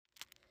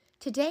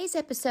Today's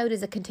episode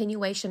is a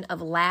continuation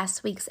of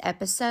last week's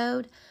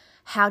episode,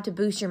 How to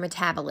Boost Your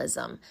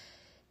Metabolism.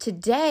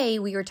 Today,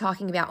 we are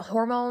talking about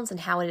hormones and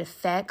how it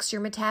affects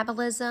your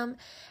metabolism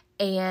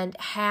and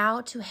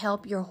how to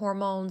help your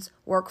hormones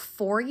work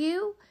for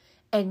you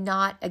and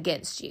not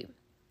against you.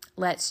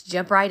 Let's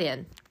jump right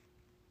in.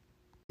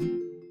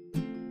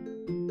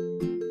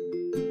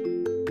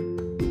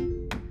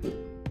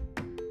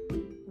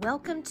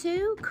 Welcome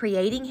to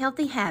Creating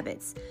Healthy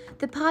Habits,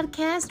 the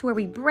podcast where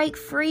we break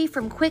free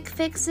from quick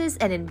fixes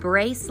and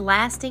embrace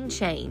lasting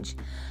change.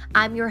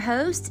 I'm your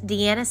host,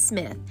 Deanna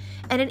Smith,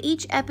 and in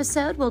each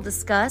episode we'll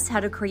discuss how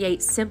to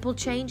create simple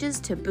changes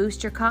to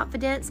boost your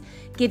confidence,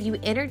 give you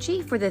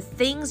energy for the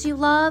things you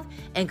love,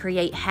 and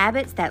create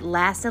habits that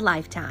last a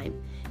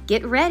lifetime.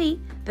 Get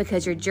ready,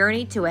 because your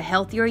journey to a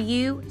healthier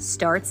you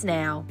starts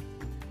now.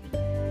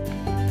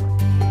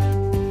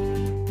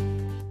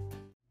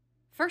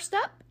 First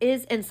up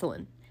is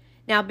insulin.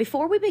 Now,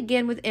 before we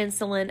begin with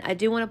insulin, I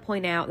do want to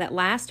point out that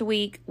last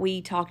week we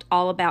talked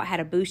all about how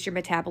to boost your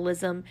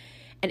metabolism,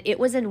 and it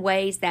was in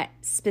ways that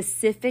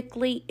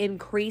specifically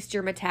increased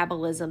your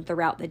metabolism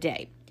throughout the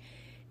day.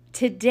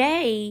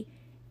 Today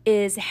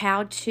is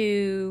how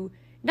to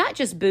not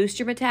just boost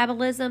your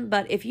metabolism,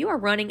 but if you are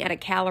running at a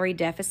calorie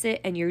deficit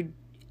and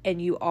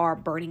you are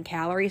burning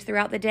calories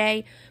throughout the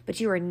day, but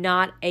you are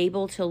not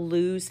able to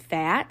lose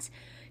fat,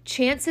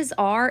 chances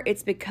are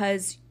it's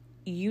because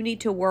you need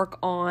to work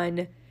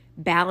on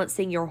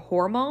balancing your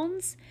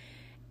hormones.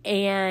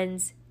 And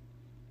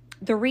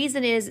the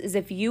reason is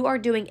if you are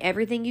doing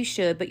everything you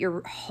should, but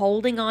you're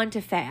holding on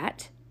to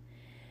fat,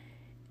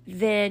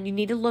 then you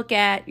need to look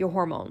at your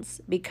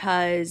hormones,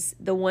 because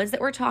the ones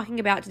that we're talking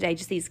about today,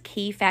 just these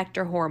key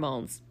factor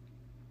hormones,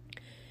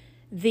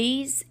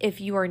 these, if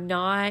you are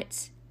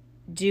not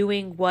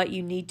doing what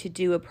you need to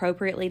do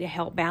appropriately to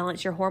help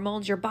balance your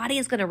hormones, your body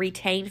is going to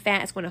retain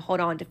fat. It's going to hold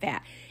on to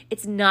fat.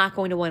 It's not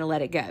going to want to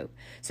let it go.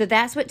 So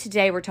that's what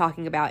today we're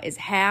talking about, is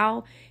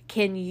how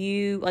can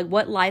you,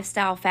 what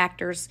lifestyle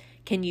factors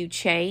can you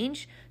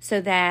change so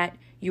that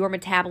your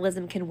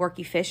metabolism can work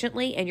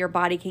efficiently and your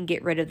body can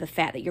get rid of the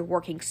fat that you're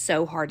working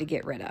so hard to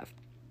get rid of.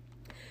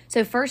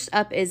 So first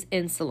up is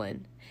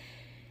insulin.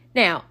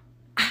 Now,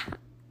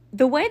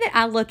 the way that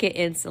I look at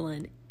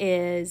insulin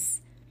is,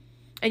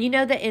 and you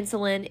know that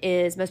insulin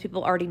is, most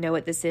people already know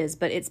what this is,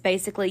 but it's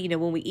basically,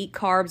 when we eat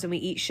carbs and we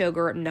eat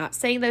sugar, I'm not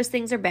saying those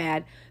things are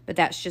bad, but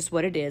that's just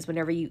what it is.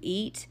 Whenever you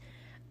eat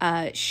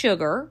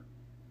sugar,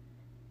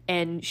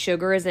 and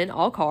sugar is in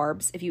all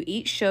carbs, if you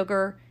eat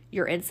sugar,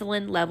 your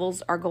insulin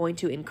levels are going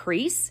to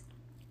increase,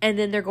 and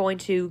then they're going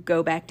to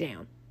go back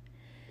down.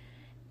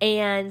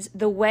 And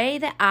the way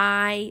that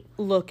I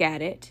look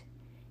at it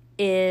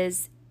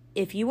is,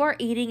 if you are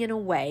eating in a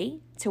way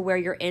to where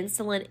your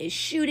insulin is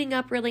shooting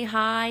up really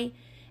high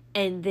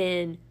and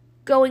then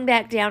going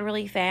back down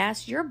really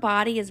fast, your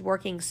body is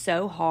working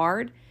so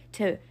hard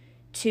to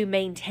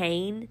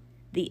maintain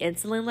the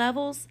insulin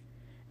levels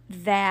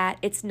that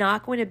it's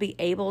not going to be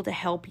able to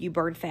help you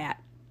burn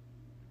fat.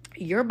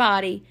 Your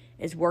body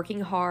is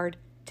working hard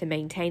to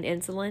maintain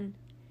insulin,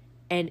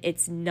 and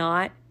it's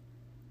not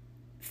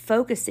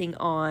focusing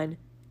on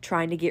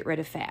trying to get rid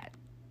of fat.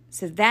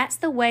 So that's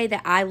the way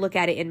that I look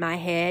at it in my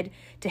head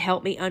to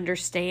help me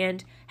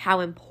understand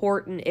how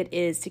important it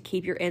is to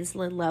keep your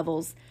insulin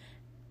levels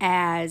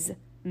as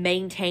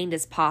maintained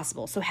as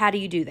possible. So how do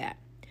you do that?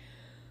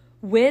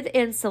 With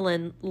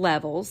insulin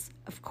levels,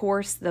 of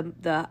course,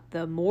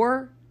 the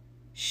more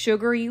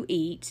sugar you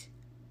eat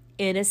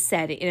in a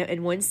setting,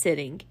 in one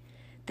sitting,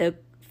 the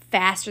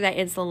faster that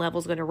insulin level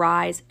is going to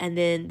rise, and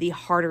then the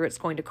harder it's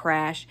going to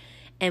crash.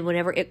 And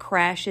whenever it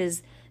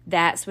crashes,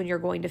 that's when you're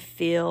going to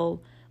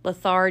feel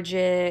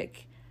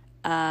lethargic,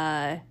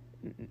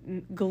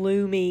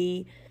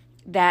 gloomy.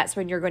 That's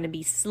when you're going to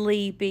be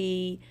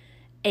sleepy,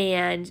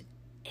 and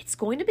it's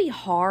going to be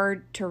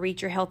hard to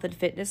reach your health and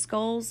fitness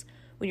goals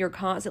when you're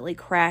constantly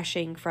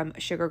crashing from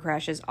sugar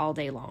crashes all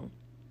day long.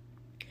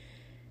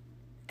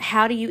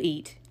 How do you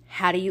eat?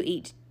 How do you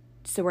eat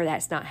so where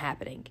that's not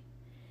happening?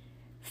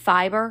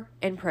 Fiber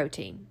and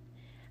protein.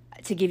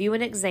 To give you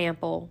an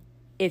example,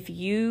 if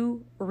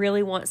you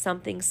really want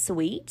something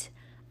sweet,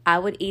 I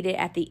would eat it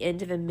at the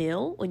end of a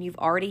meal when you've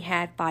already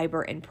had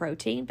fiber and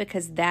protein,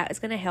 because that is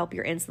going to help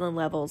your insulin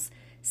levels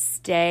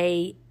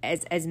stay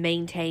as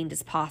maintained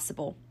as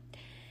possible.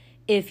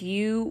 If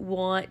you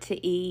want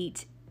to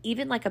eat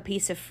even like a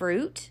piece of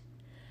fruit,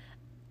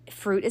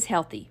 fruit is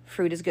healthy.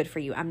 Fruit is good for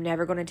you. I'm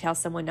never going to tell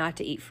someone not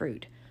to eat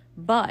fruit.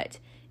 But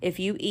if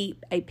you eat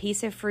a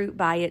piece of fruit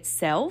by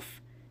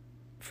itself,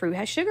 fruit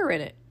has sugar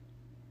in it.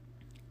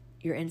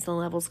 Your insulin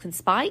levels can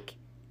spike,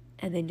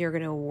 and then you're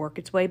going to work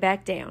its way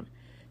back down.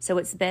 So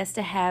it's best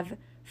to have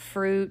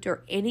fruit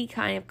or any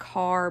kind of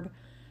carb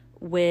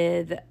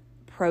with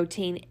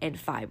protein and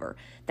fiber.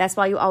 That's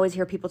why you always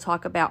hear people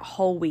talk about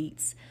whole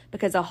wheats,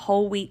 because a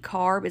whole wheat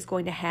carb is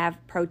going to have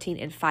protein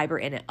and fiber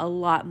in it a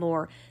lot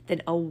more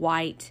than a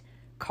white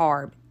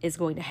carb is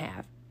going to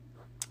have.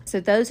 So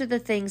those are the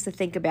things to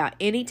think about.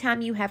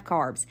 Anytime you have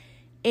carbs,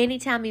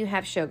 anytime you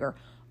have sugar,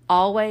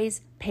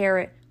 always pair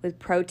it with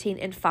protein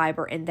and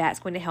fiber, and that's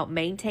going to help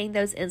maintain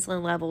those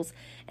insulin levels,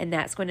 and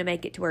that's going to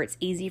make it to where it's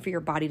easy for your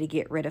body to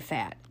get rid of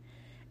fat.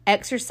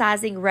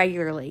 Exercising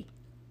regularly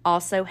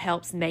also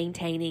helps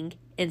maintaining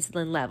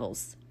insulin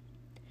levels.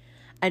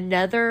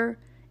 Another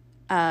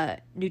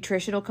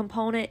nutritional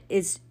component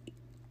is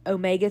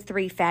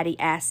omega-3 fatty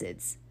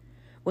acids.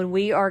 When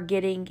we are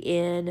getting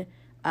in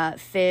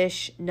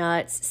fish,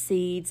 nuts,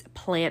 seeds,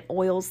 plant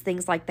oils,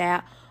 things like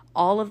that,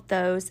 all of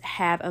those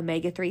have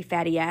omega-3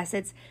 fatty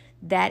acids.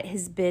 That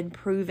has been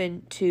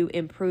proven to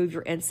improve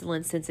your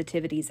insulin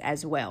sensitivities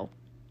as well.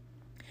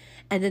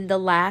 And then the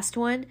last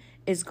one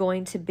is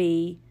going to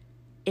be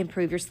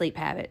improve your sleep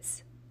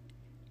habits.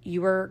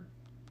 You are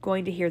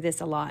going to hear this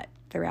a lot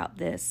throughout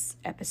this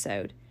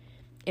episode.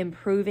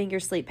 Improving your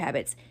sleep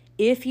habits.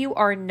 If you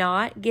are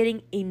not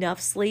getting enough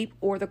sleep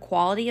or the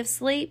quality of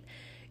sleep,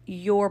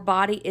 your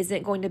body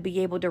isn't going to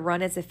be able to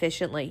run as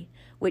efficiently,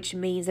 which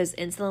means those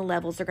insulin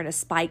levels are going to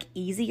spike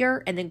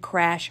easier and then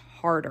crash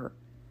harder.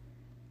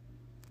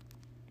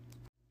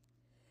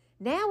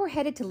 Now we're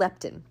headed to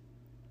leptin.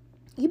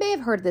 You may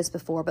have heard this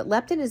before, but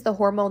leptin is the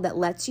hormone that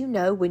lets you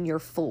know when you're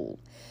full.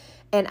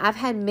 And I've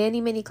had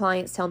many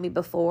clients tell me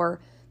before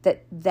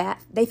that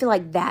they feel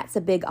like that's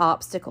a big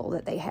obstacle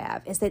that they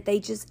have, is that they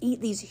just eat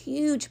these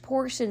huge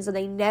portions and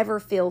they never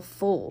feel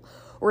full,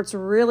 or it's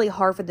really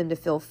hard for them to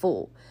feel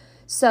full.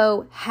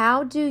 So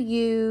how do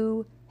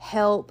you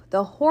help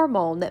the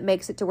hormone that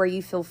makes it to where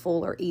you feel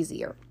full or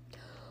easier?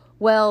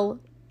 Well,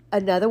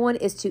 another one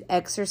is to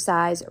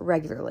exercise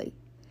regularly.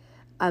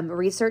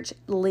 Research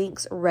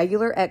links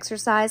regular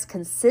exercise,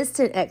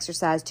 consistent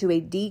exercise, to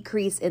a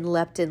decrease in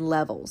leptin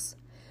levels.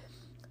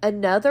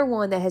 Another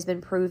one that has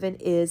been proven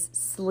is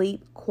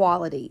sleep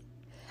quality.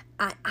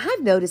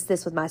 I've noticed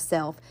this with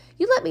myself.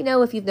 You let me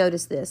know if you've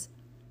noticed this.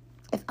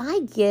 If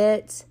I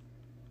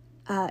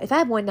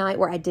have one night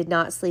where I did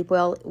not sleep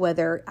well,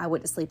 whether I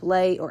went to sleep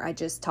late or I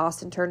just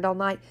tossed and turned all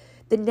night,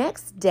 the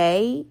next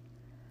day,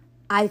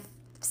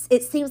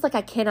 it seems like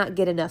I cannot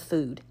get enough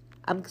food.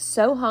 I'm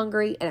so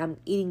hungry and I'm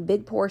eating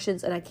big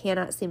portions and I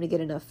cannot seem to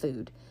get enough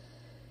food.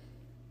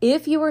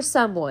 If you are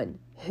someone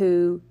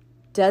who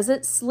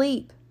doesn't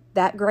sleep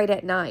that great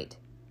at night,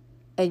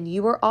 and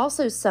you are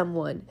also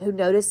someone who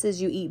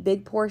notices you eat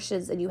big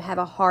portions and you have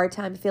a hard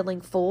time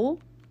feeling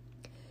full,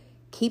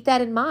 keep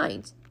that in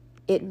mind.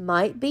 It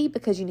might be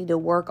because you need to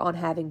work on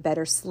having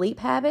better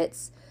sleep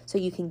habits so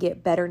you can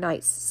get better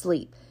night's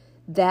sleep.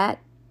 That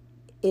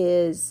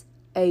is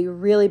a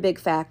really big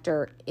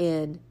factor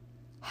in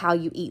how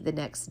you eat the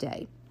next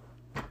day.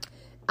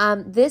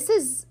 This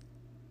is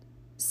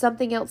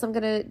something else I'm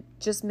going to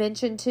just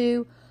mention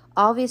too.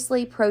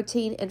 Obviously,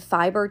 protein and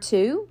fiber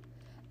too.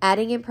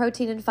 Adding in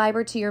protein and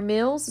fiber to your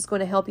meals is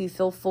going to help you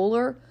feel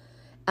fuller.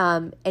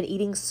 And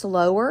eating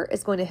slower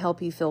is going to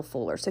help you feel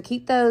fuller. So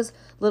keep those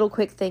little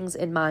quick things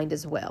in mind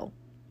as well.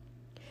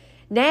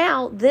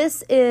 Now,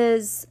 this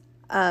is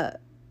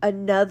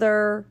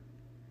another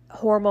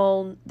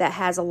hormone that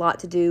has a lot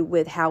to do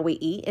with how we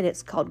eat, and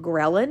it's called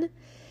ghrelin.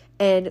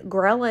 And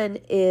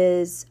ghrelin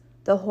is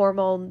the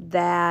hormone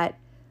that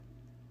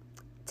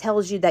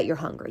tells you that you're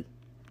hungry.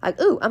 Like,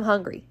 ooh, I'm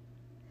hungry.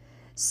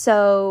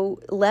 So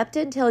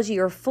leptin tells you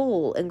you're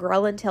full and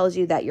ghrelin tells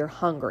you that you're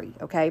hungry,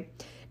 okay?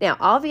 Now,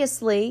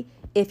 obviously,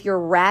 if you're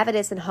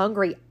ravenous and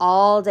hungry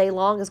all day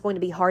long, it's going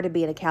to be hard to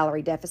be in a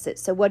calorie deficit.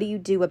 So what do you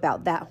do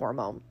about that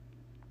hormone?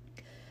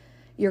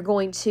 You're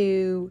going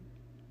to...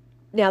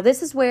 Now,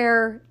 this is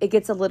where it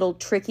gets a little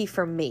tricky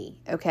for me,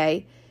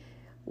 okay?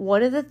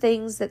 One of the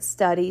things that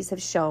studies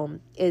have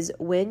shown is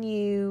when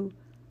you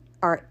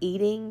are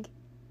eating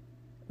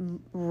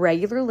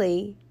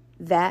regularly,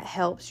 that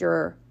helps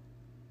your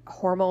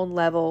hormone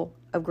level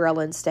of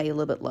ghrelin stay a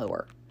little bit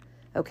lower,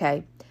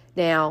 okay?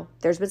 Now,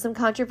 there's been some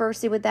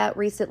controversy with that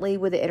recently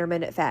with the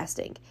intermittent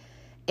fasting,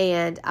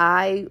 and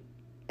I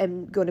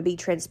am going to be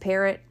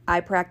transparent. I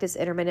practice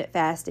intermittent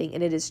fasting,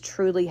 and it has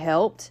truly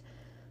helped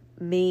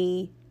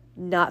me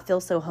not feel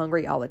so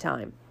hungry all the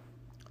time.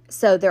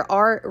 So there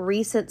are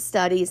recent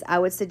studies. I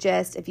would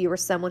suggest if you are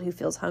someone who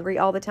feels hungry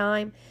all the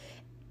time,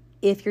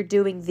 if you're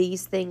doing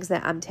these things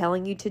that I'm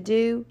telling you to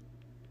do,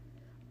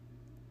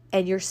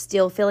 and you're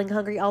still feeling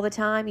hungry all the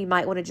time, you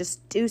might want to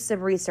just do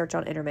some research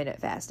on intermittent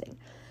fasting.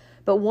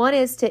 But one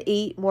is to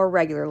eat more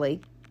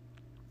regularly.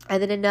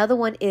 And then another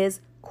one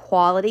is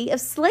quality of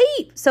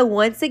sleep. So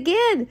once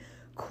again,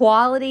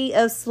 quality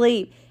of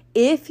sleep.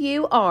 If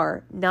you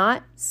are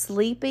not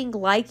sleeping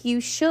like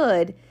you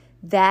should,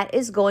 that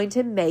is going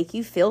to make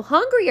you feel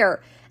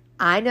hungrier.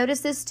 I notice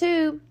this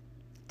too.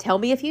 Tell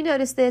me if you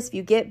notice this. If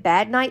you get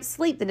bad night's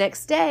sleep the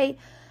next day,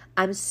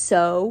 I'm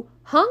so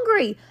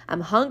hungry.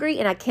 I'm hungry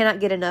and I cannot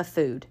get enough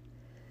food.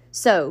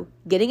 So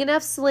getting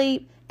enough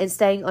sleep and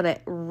staying on a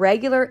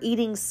regular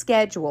eating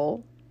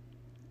schedule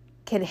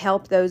can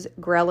help those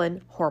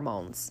ghrelin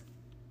hormones.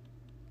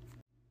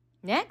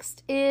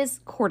 Next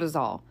is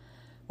cortisol.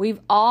 We've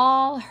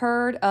all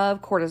heard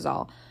of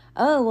cortisol.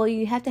 Oh, well,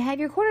 you have to have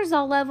your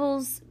cortisol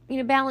levels,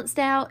 balanced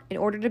out in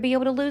order to be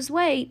able to lose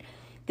weight.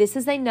 This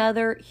is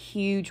another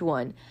huge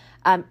one.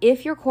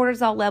 If your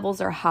cortisol levels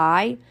are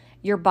high,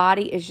 your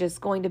body is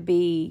just going to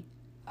be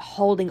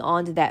holding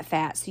on to that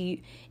fat. So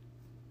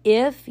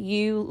if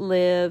you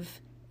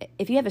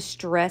have a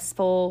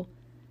stressful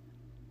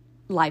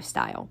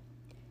lifestyle,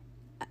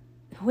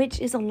 which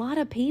is a lot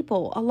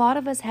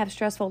of us have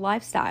stressful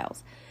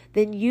lifestyles,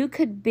 then you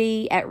could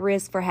be at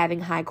risk for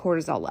having high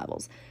cortisol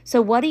levels.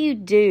 So what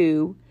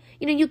do?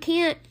 You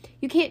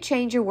can't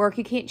change your work.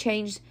 You can't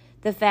change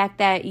the fact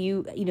that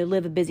you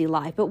live a busy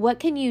life. But what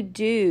can you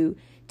do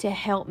to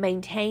help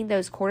maintain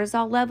those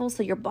cortisol levels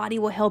so your body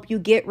will help you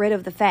get rid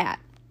of the fat?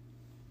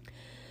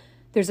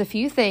 There's a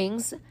few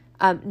things.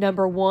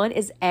 Number one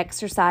is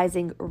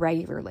exercising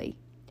regularly.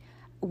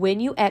 When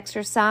you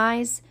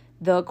exercise,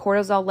 the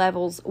cortisol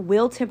levels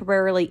will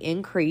temporarily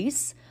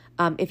increase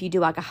if you do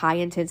like a high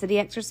intensity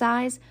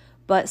exercise,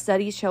 but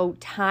studies show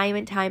time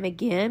and time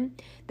again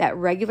that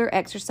regular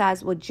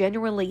exercise will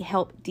generally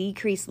help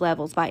decrease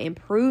levels by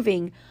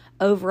improving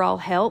overall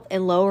health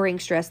and lowering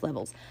stress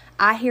levels.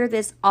 I hear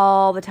this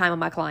all the time with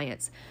my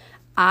clients.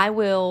 I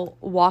will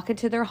walk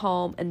into their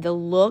home and the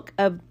look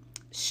of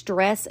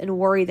stress and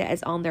worry that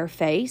is on their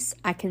face,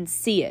 I can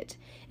see it.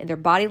 In their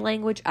body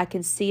language, I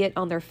can see it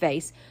on their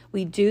face.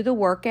 We do the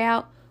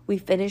workout, we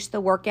finish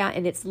the workout,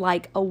 and it's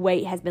like a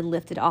weight has been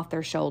lifted off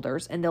their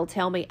shoulders. And they'll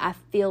tell me, I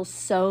feel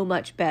so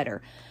much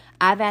better.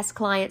 I've asked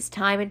clients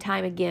time and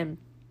time again,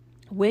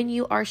 when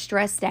you are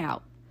stressed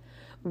out,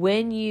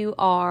 when you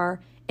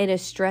are in a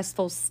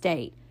stressful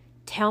state,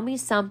 tell me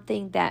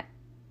something that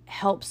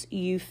helps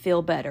you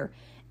feel better.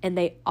 And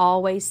they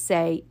always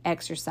say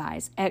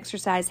exercise.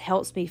 Exercise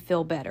helps me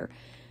feel better.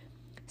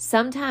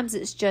 Sometimes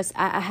it's just,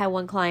 I had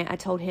one client, I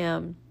told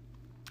him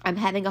I'm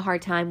having a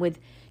hard time with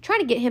trying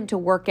to get him to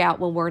work out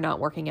when we're not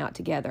working out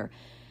together.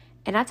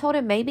 And I told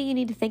him, maybe you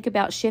need to think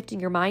about shifting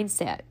your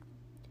mindset.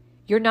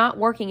 You're not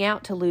working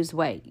out to lose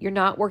weight. You're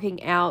not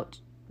working out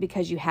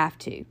because you have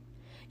to.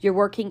 You're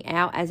working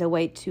out as a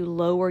way to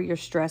lower your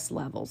stress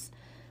levels.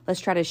 Let's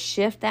try to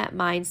shift that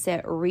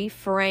mindset,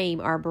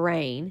 reframe our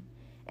brain,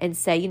 and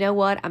say, you know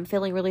what, I'm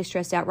feeling really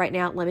stressed out right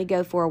now. Let me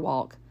go for a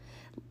walk.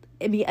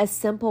 A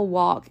simple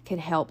walk can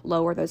help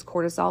lower those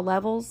cortisol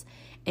levels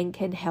and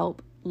can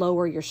help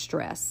lower your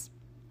stress.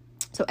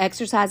 So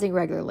exercising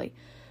regularly,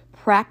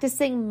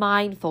 practicing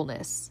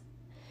mindfulness.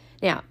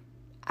 Now,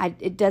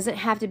 it doesn't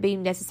have to be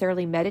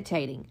necessarily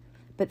meditating,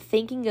 but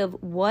thinking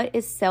of what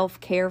is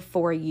self-care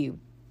for you.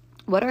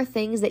 What are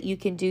things that you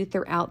can do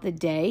throughout the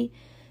day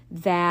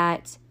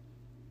that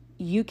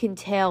you can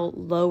tell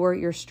lower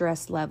your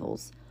stress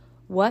levels?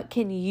 What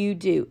can you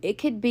do? It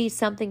could be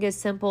something as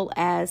simple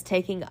as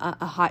taking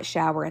a hot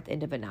shower at the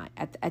end of a night,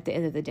 at the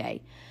end of the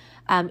day.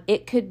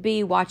 It could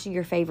be watching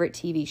your favorite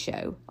TV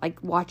show,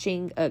 like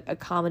watching a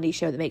comedy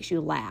show that makes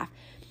you laugh.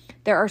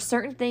 There are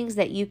certain things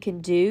that you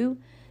can do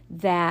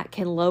that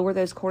can lower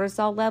those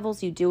cortisol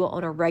levels. You do it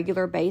on a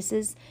regular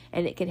basis,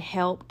 and it can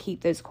help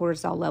keep those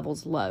cortisol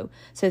levels low.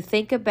 So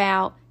think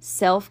about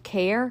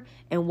self-care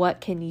and what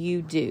can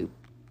you do.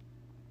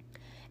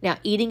 Now,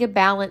 eating a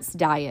balanced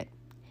diet.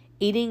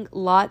 Eating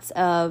lots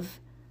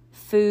of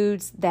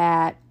foods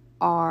that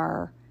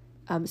are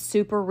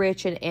super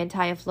rich in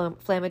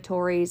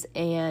anti-inflammatories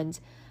and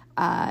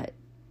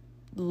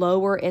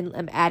lower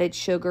in added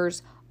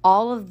sugars.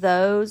 All of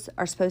those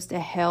are supposed to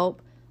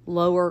help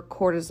lower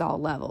cortisol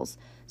levels.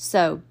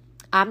 So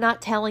I'm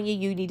not telling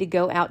you need to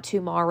go out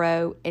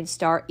tomorrow and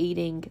start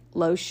eating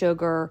low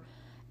sugar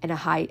and a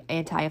high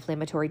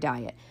anti-inflammatory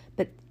diet.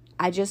 But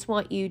I just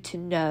want you to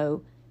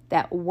know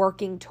that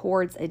working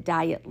towards a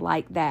diet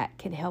like that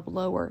can help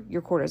lower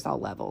your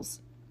cortisol levels.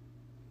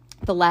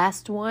 The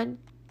last one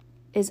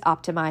is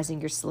optimizing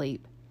your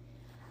sleep.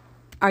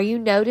 Are you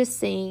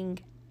noticing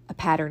a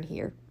pattern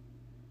here?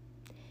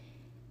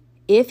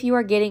 If you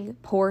are getting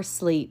poor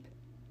sleep,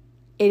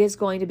 it is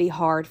going to be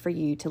hard for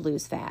you to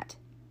lose fat.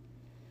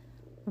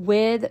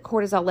 With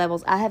cortisol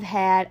levels, I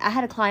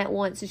had a client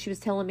once and she was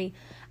telling me,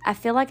 I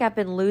feel like I've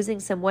been losing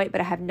some weight, but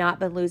I have not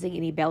been losing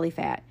any belly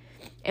fat.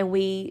 And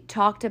we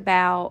talked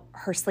about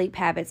her sleep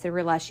habits and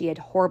realized she had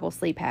horrible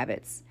sleep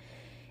habits.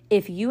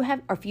 If you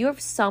have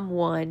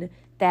someone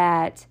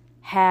that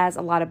has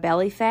a lot of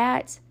belly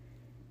fat,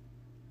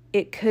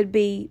 it could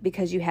be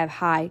because you have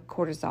high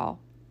cortisol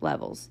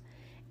levels.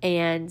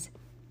 And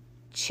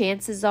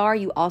chances are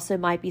you also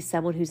might be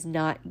someone who's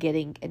not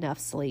getting enough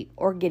sleep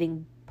or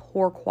getting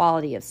poor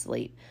quality of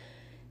sleep.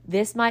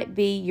 This might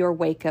be your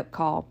wake-up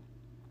call.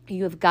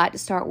 You have got to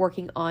start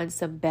working on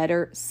some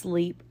better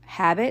sleep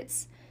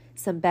habits,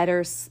 some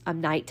better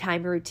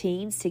nighttime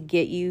routines to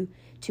get you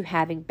to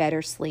having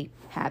better sleep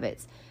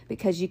habits,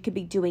 because you could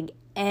be doing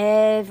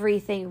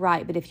everything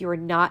right, but if you are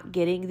not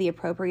getting the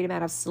appropriate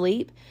amount of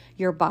sleep,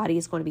 your body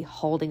is going to be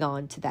holding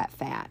on to that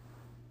fat.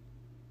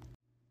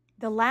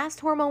 The last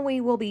hormone we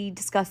will be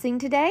discussing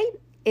today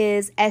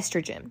is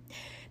estrogen.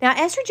 Now,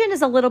 estrogen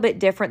is a little bit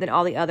different than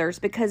all the others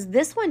because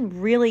this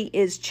one really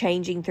is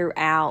changing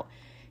throughout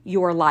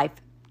your life,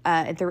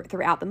 and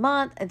throughout the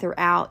month and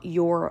throughout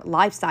your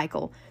life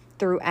cycle,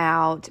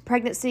 throughout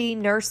pregnancy,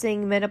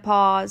 nursing,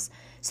 menopause.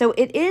 So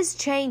it is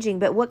changing,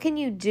 but what can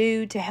you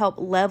do to help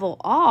level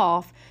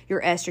off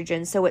your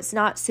estrogen so it's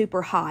not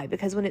super high?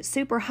 Because when it's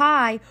super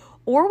high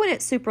or when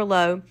it's super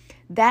low,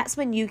 that's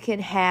when you can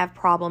have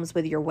problems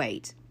with your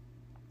weight.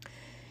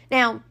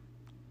 Now,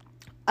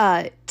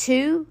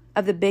 two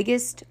of the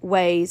biggest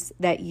ways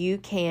that you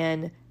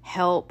can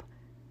help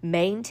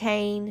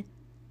maintain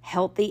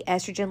healthy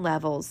estrogen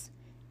levels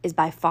is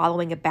by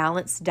following a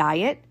balanced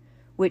diet,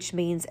 which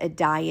means a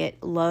diet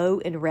low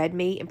in red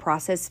meat and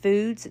processed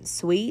foods and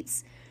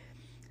sweets,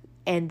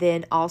 and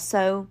then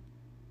also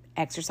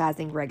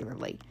exercising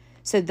regularly.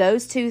 So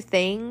those two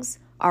things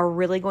are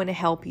really going to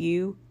help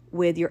you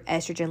with your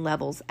estrogen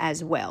levels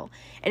as well.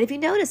 And if you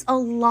notice, a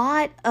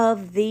lot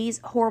of these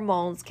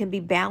hormones can be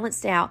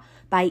balanced out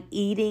by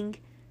eating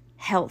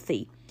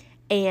healthy.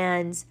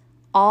 And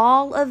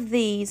all of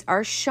these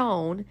are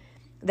shown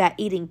that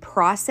eating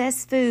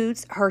processed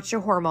foods hurts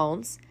your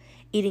hormones,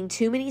 eating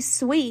too many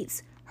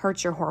sweets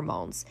hurts your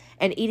hormones,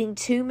 and eating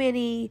too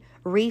many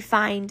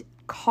refined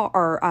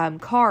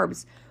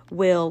carbs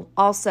will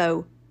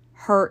also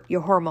hurt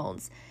your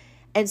hormones.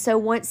 And so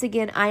once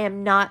again, I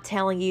am not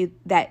telling you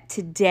that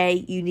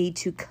today you need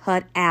to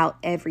cut out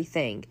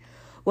everything.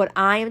 What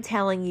I am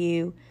telling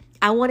you,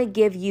 I want to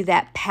give you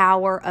that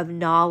power of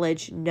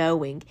knowledge,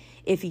 knowing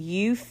if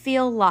you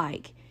feel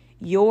like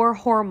your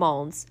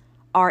hormones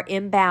are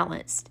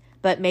imbalanced,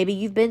 but maybe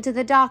you've been to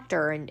the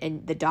doctor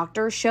and the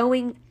doctor is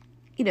showing,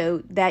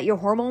 that your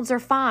hormones are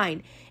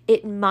fine.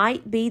 It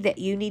might be that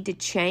you need to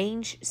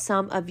change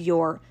some of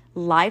your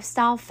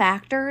lifestyle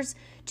factors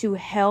to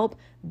help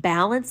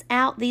balance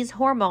out these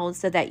hormones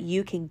so that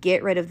you can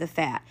get rid of the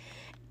fat.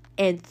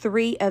 And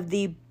three of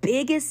the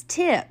biggest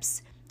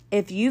tips,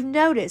 if you've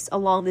noticed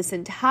along this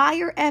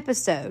entire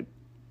episode,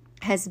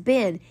 has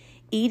been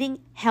eating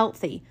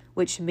healthy,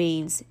 which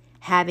means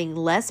having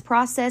less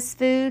processed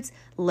foods,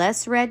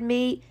 less red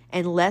meat,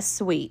 and less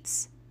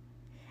sweets.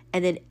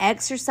 And then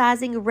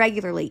exercising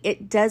regularly.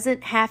 It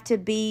doesn't have to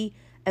be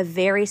a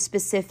very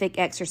specific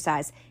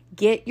exercise.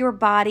 Get your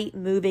body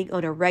moving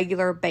on a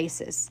regular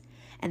basis.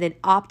 And then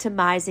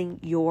optimizing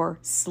your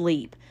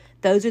sleep.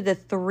 Those are the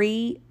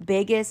three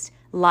biggest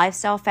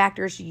lifestyle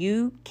factors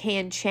you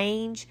can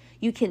change.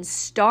 You can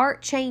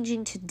start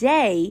changing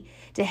today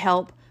to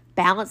help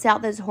balance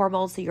out those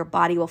hormones so your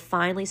body will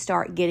finally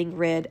start getting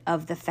rid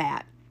of the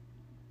fat.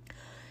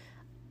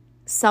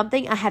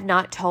 Something I have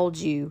not told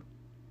you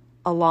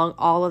along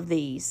all of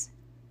these,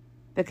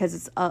 because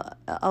it's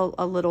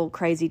a little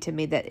crazy to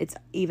me that it's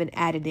even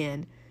added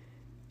in,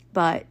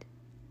 but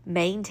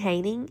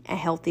maintaining a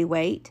healthy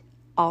weight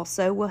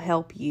also will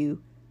help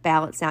you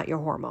balance out your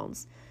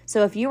hormones.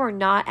 So if you are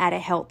not at a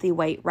healthy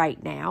weight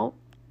right now,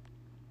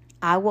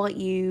 I want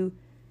you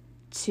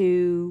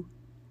to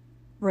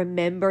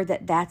remember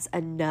that that's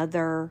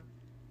another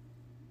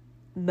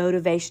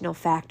motivational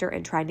factor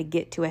in trying to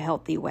get to a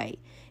healthy weight.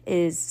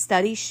 Is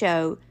studies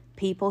show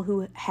people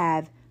who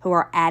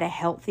are at a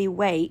healthy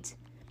weight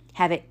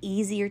have an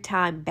easier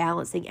time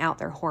balancing out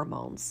their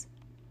hormones.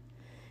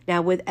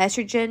 Now with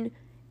estrogen,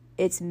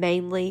 it's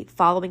mainly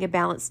following a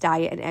balanced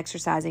diet and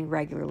exercising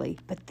regularly.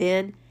 But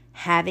then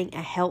having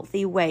a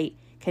healthy weight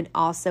can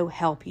also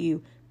help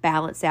you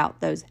balance out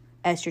those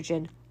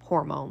estrogen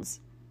hormones.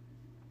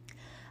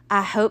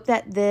 I hope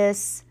that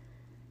this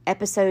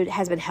episode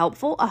has been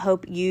helpful. I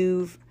hope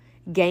you've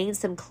gained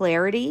some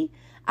clarity.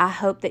 I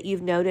hope that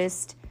you've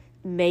noticed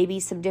maybe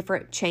some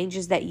different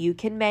changes that you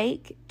can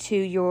make to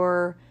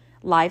your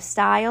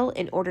lifestyle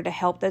in order to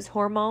help those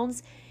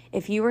hormones.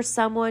 If you are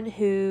someone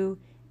who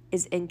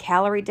is in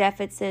calorie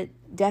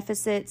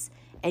deficits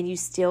and you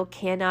still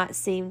cannot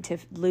seem to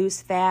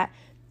lose fat,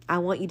 I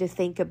want you to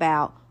think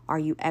about, are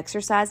you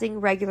exercising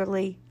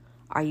regularly?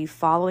 Are you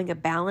following a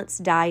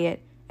balanced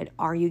diet? And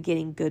are you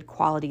getting good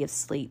quality of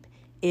sleep?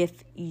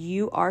 If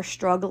you are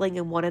struggling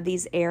in one of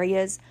these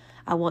areas,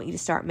 I want you to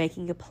start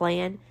making a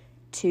plan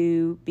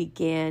to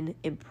begin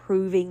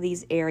improving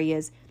these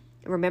areas.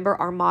 Remember,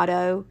 our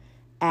motto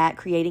at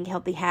Creating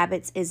Healthy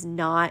Habits is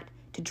not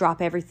to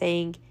drop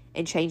everything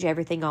and change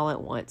everything all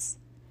at once.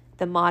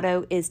 The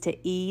motto is to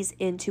ease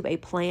into a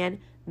plan,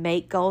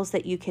 make goals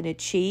that you can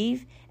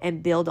achieve,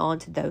 and build on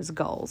to those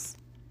goals.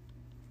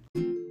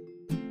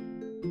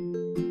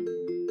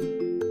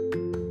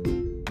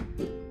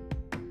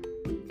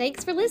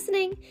 Thanks for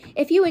listening.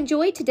 If you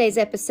enjoyed today's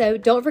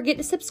episode, don't forget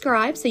to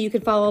subscribe so you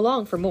can follow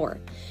along for more.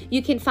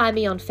 You can find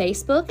me on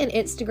Facebook and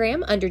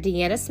Instagram under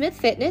Deanna Smith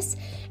Fitness,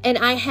 and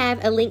I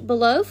have a link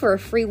below for a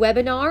free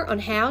webinar on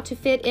how to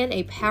fit in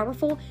a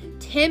powerful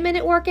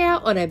 10-minute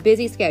workout on a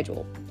busy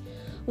schedule.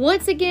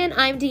 Once again,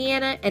 I'm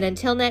Deanna, and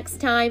until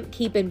next time,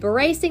 keep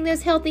embracing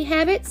those healthy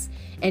habits,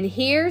 and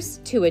here's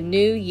to a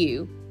new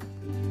you.